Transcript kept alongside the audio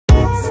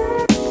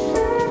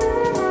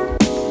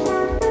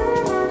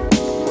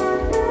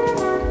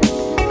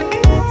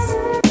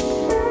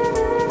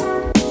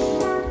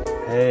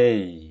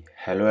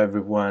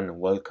everyone,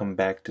 welcome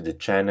back to the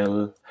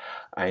channel.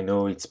 I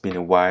know it's been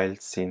a while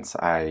since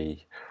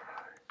I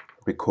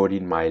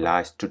recorded my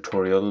last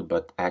tutorial,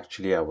 but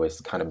actually I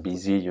was kind of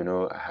busy,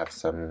 I have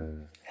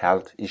some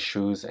health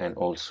issues and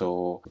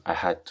also I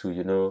had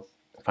to,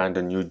 find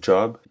a new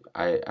job.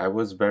 I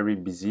was very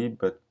busy,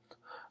 but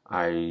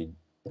I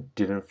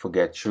didn't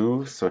forget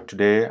you. So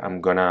today I'm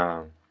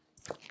gonna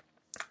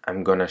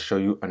show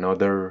you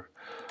another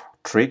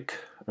trick,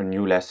 a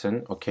new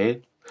lesson,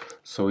 okay?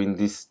 So in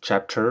this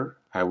chapter,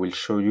 I will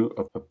show you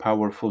a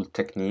powerful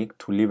technique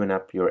to liven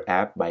up your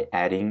app by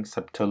adding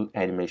subtle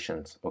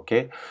animations,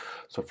 okay?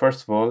 So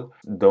first of all,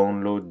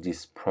 download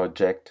this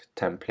project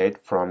template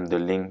from the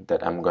link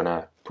that I'm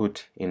gonna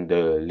put in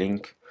the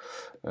link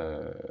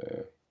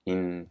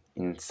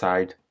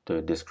inside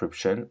the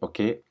description,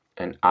 okay?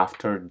 And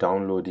after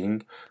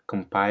downloading,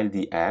 compile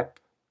the app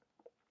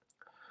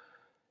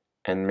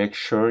and make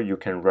sure you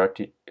can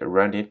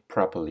run it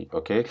properly,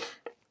 okay?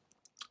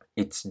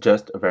 It's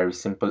just a very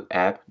simple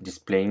app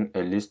displaying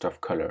a list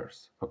of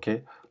colors,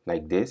 okay,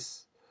 like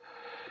this.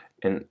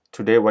 And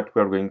today what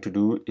we're going to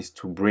do is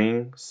to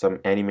bring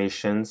some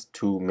animations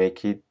to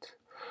make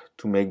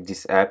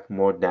this app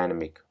more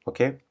dynamic,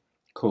 okay?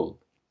 Cool.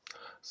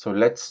 So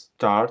let's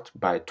start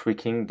by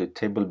tweaking the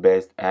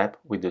table-based app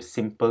with a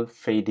simple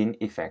fade-in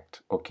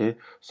effect, okay?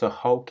 So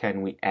how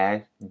can we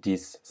add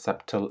this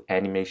subtle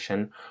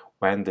animation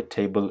when the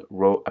table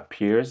row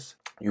appears?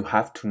 You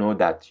have to know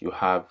that you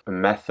have a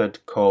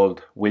method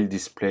called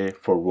will_display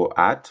for row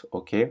at,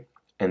 okay?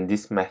 And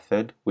this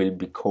method will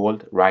be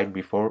called right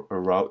before a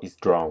row is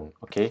drawn,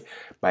 okay?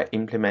 By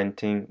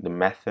implementing the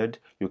method,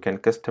 you can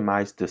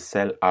customize the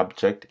cell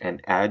object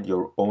and add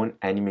your own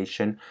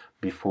animation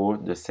before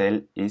the cell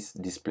is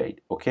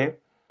displayed, okay?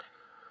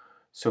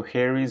 So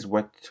here is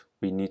what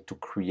we need to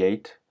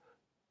create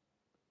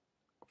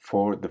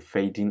for the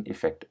fade-in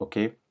effect,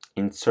 okay?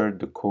 Insert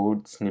the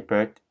code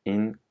snippet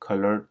in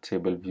color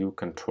table view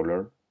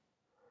controller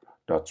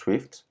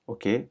 .swift,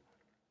 okay?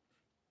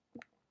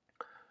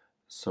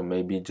 So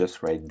maybe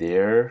just right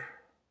there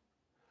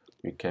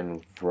we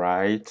can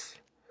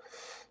write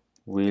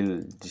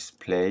will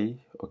display,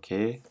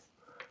 okay?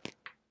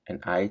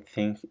 And I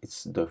think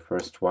it's the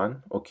first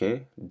one,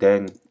 okay?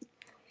 Then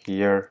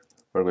here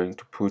we're going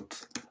to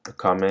put a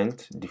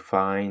comment,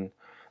 define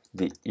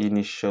the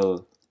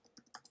initial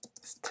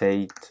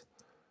state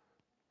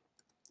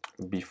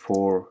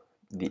before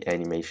the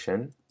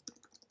animation.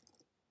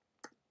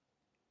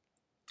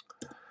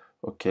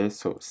 Okay,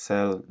 so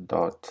cell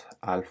dot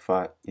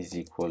alpha is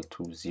equal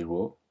to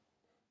 0,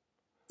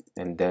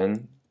 and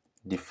then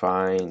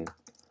define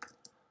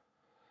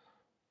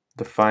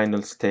the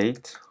final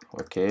state,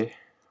 okay,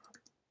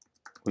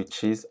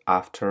 which is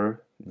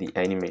after the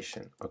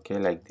animation, okay,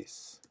 like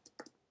this.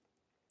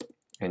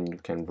 And you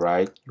can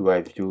write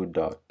UIView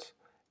dot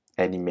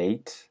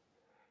animate,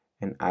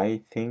 and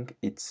I think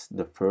it's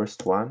the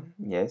first one.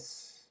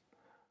 Yes,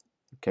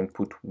 you can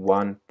put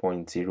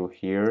 1.0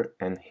 here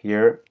and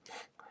here,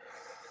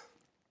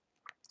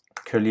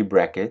 curly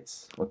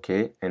brackets,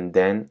 okay, and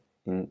then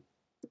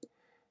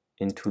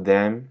into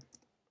them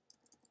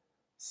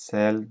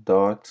cell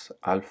dot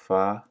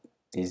alpha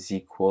is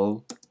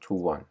equal to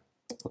 1,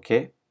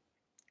 okay?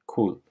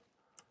 Cool.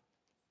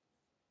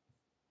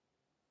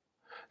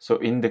 So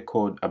in the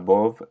code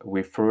above,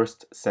 we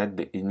first set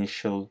the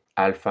initial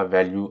alpha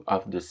value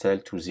of the cell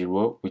to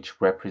 0, which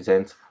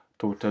represents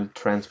total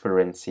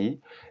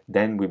transparency.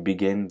 Then we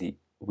begin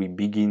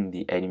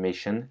the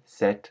animation,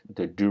 set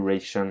the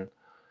duration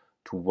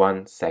to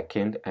 1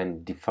 second,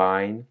 and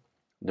define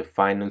the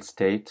final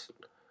state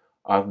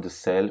of the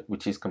cell,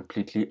 which is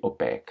completely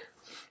opaque.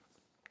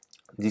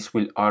 This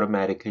will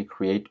automatically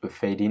create a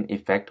fade-in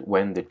effect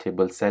when the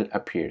table cell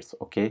appears,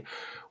 okay?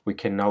 We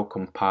can now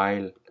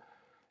compile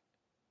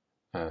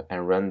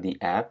and run the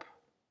app.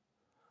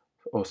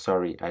 Oh,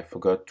 sorry, I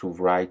forgot to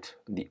write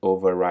the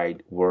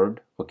override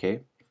word, okay?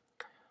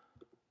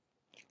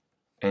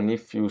 And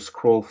if you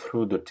scroll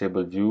through the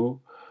table view,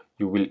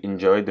 you will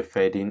enjoy the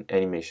fade-in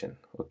animation,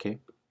 okay?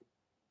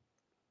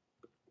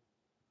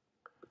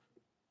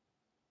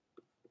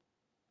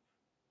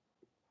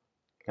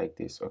 Like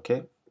this,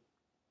 okay?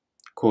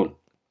 Cool.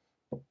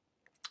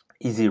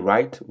 Easy,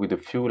 right? With a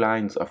few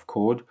lines of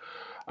code,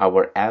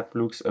 our app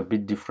looks a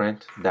bit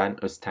different than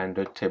a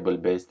standard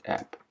table-based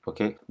app,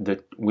 okay?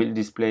 The will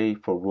display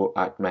for row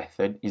at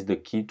method is the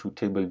key to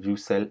table view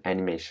cell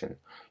animation.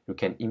 You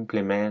can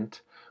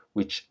implement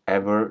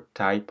whichever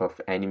type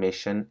of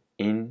animation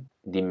in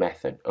the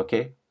method,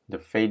 okay? The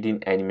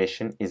fade-in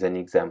animation is an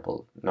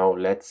example. Now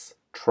let's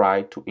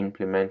try to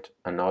implement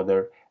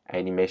another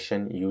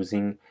animation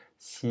using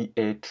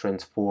CA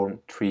Transform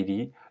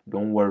 3D.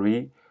 Don't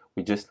worry,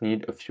 we just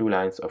need a few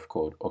lines of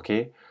code,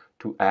 okay?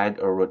 To add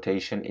a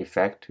rotation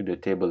effect to the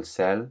table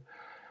cell,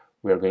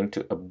 we are going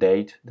to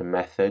update the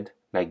method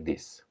like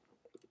this,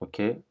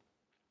 okay?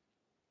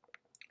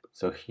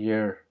 So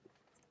here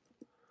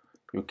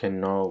you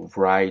can now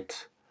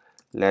write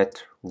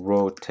let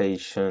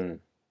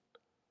rotation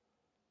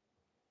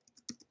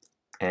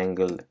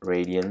angle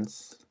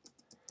radians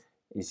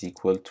is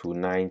equal to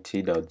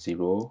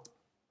 90.0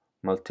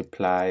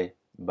 multiply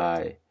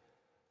by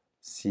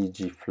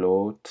CG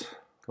float,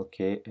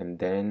 okay, and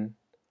then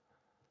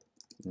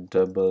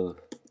double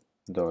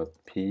dot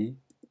P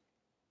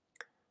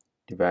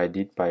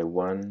divided by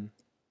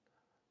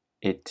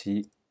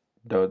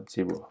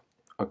 180.0.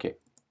 Okay,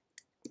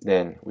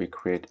 then we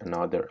create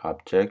another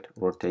object,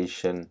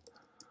 rotation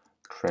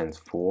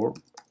transform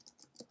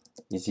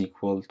is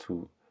equal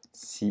to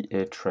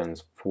CA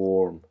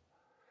transform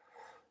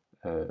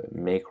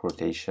make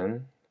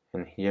rotation,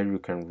 and here you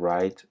can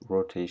write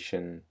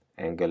rotation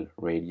angle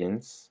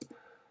radians,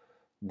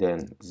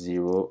 then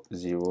 0,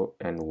 0,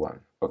 and 1.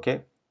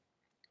 Okay,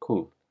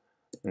 cool.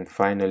 And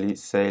finally,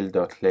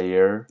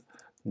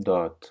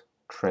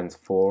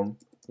 sail.layer.transform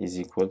is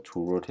equal to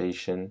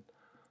rotation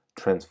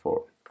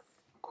transform.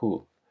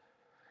 Cool.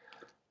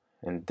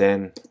 And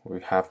then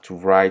we have to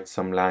write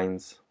some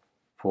lines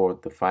for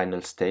the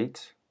final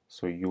state.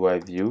 So UI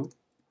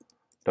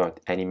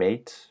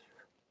view.animate,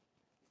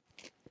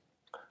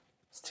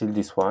 still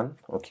this one.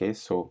 Okay,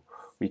 so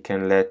we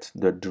can let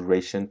the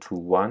duration to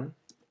 1,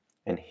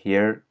 and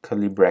here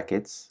curly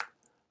brackets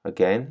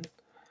again,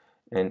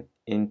 and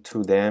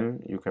into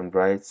them you can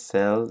write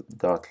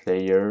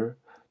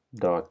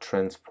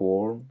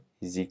cell.layer.transform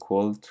is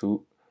equal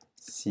to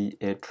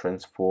CA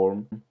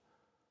transform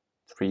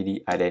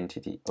 3D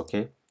identity.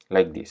 Okay,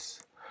 like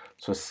this.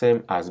 So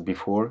same as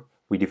before,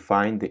 we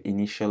define the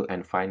initial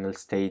and final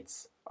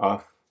states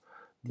of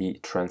the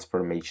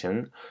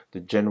transformation. The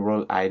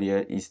general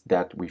idea is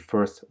that we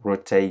first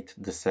rotate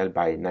the cell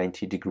by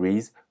 90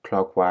 degrees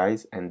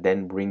clockwise and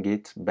then bring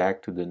it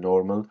back to the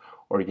normal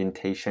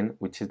orientation,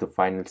 which is the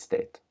final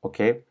state.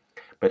 Okay,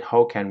 but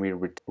how can we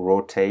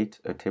rotate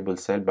a table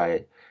cell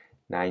by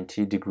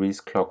 90 degrees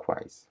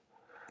clockwise?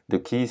 The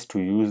key is to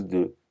use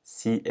the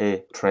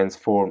CA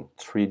transform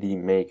 3D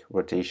make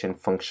rotation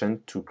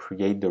function to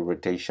create the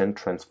rotation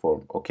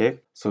transform. Okay,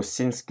 so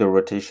since the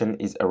rotation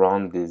is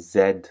around the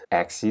Z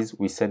axis,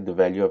 we set the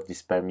value of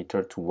this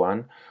parameter to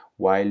 1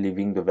 while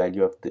leaving the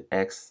value of the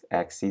X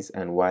axis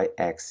and Y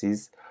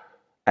axis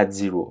at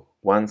 0.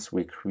 Once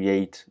we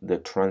create the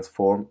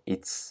transform,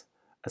 it's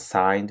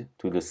assigned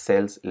to the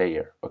cells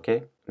layer.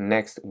 Okay,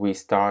 next we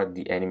start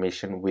the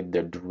animation with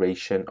the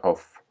duration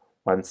of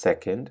 1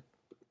 second.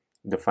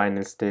 The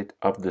final state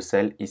of the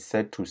cell is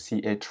set to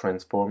CA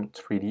transform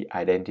 3D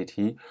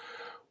identity,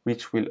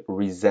 which will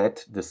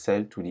reset the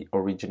cell to the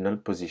original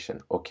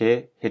position.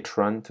 Okay, hit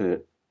run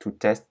to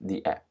test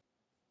the app.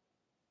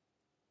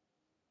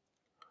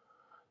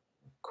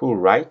 Cool,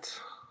 right?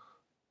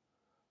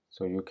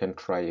 So you can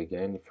try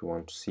again if you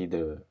want to see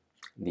the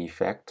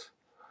effect.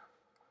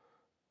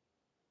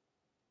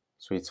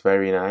 So it's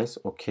very nice.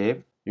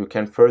 Okay, you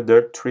can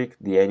further tweak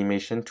the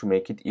animation to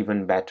make it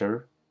even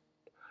better.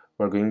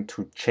 We're going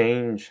to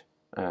change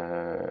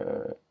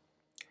the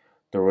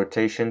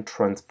rotation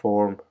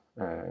transform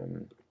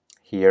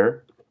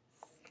here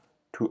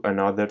to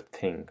another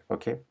thing.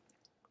 Okay,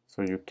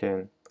 so you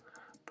can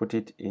put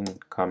it in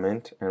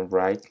comment and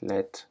write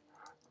let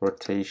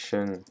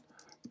rotation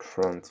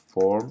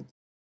transform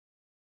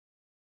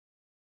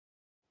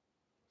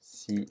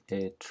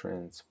CA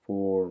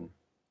transform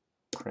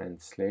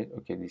translate.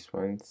 Okay, this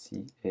one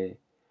CA,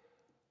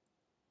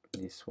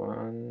 this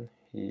one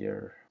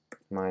here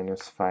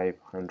minus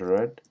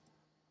 500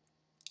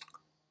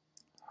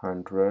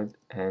 100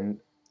 and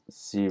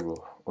 0.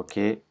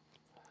 Okay,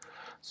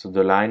 so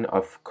the line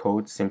of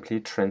code simply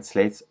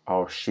translates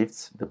or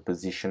shifts the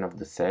position of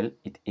the cell.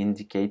 It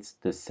indicates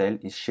the cell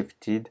is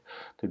shifted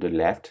to the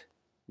left,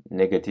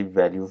 negative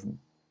value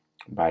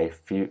by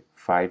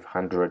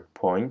 500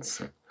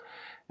 points,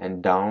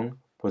 and down,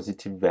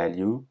 positive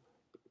value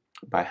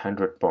by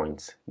 100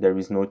 points. There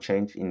is no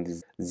change in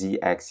the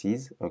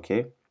z-axis.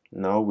 Okay,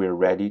 now we're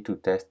ready to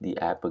test the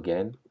app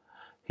again.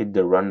 Hit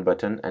the run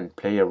button and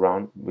play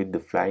around with the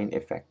flying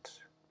effect.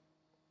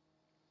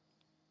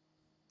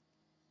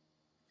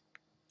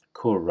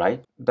 Cool,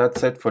 right?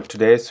 That's it for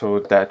today. So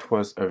that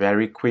was a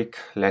very quick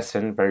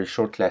lesson, very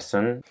short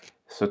lesson.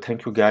 So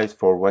thank you guys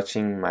for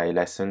watching my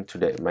lesson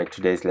today,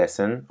 today's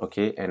lesson.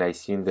 Okay, and I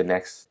see you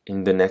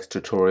in the next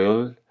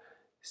tutorial.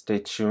 Stay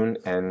tuned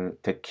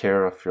and take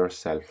care of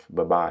yourself.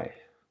 Bye bye.